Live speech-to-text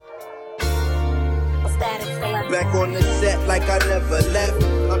back on the set like I never left.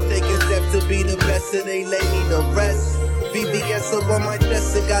 I'm taking steps to be the best, so they let me the rest. VVS up on my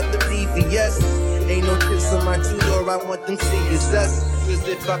chest, I got the VVS. Ain't no tricks on my two-door, I want them see it's us. Cause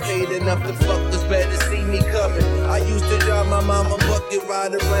if I paid enough, the fuckers better see me coming. I used to drive my mama bucket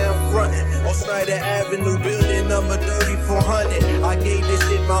ride around frontin' on Snyder Avenue, building number 3400. I gave this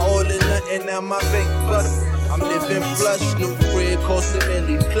shit my all or nothing, now my bank bustin'. I'm living flush, new crib, cost a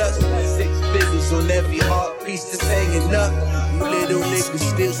million plus. 6 figures on every heart piece that's hanging up. You little niggas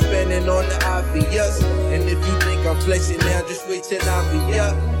still spending on the obvious. And if you think I'm flexing now, just wait till I be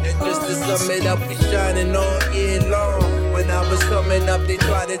up. And just to sum it up, we shining all year long. When I was coming up, they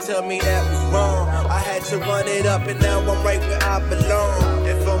tried to tell me that was wrong. I had to run it up, and now I'm right where I belong.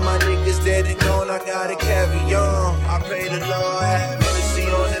 And for my niggas dead and gone, I gotta carry on. I pray the Lord have mercy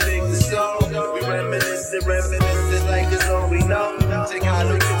on the niggas' soul. We reminiscing like it's all we know. Take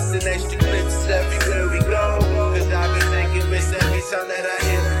hollow trips and extra clips everywhere we go. Cause I be thinking this every time that I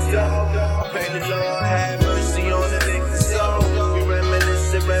hear the go. I pray the Lord have mercy on the niggas' soul. We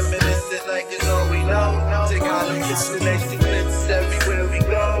reminiscing like it's all we know. Take hollow trips and extra clips everywhere we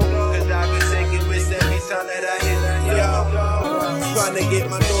go. Cause I be thinking this every time that I hear the go. Trying to get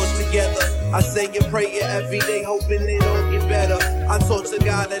my thoughts together. I say and pray it every day, hoping it'll get better. I talk to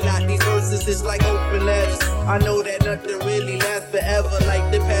God a lot, these verses is like open letters. I know that nothing really lasts forever,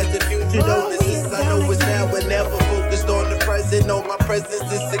 like the past and future notices. I know it's now and never, focused on the present. Know my presence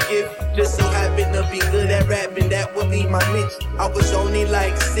is a gift. Just so happen to be good at rapping, that would be my niche. I was only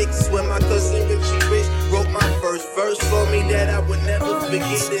like 6 when my cousin Richie Rich wrote my first verse for me that I would never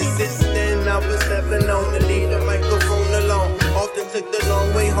forget. And since then I was never known to leave the microphone alone. Often took the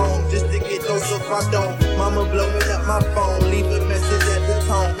long way home just to get those off my dome. Mama blowing up my phone, leave a message at the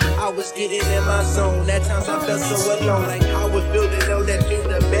tone. I was getting in my zone. At times I felt so alone, like how it feel to know that you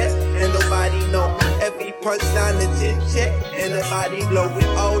the best and nobody know. Every punchline a 10 check and nobody blow. With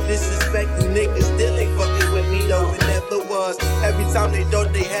all disrespect, you niggas still ain't fucking with me though. It never was. Every time they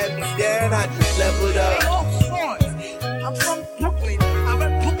thought they had me down, I just leveled up. Hey, all front. I'm from Brooklyn. I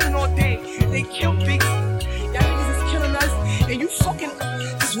rap Brooklyn all day. They kill Biggie. Y'all niggas is killing us, and you fucking.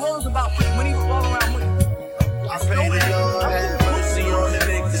 This world's about money, all around money. I pray the Lord have mercy on the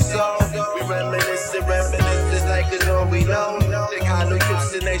niggas' soul. We reminiscing like it's all we know. Take hollow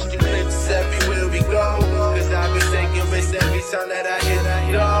trips and extra clips everywhere we go. Cause I be thinking this every time that I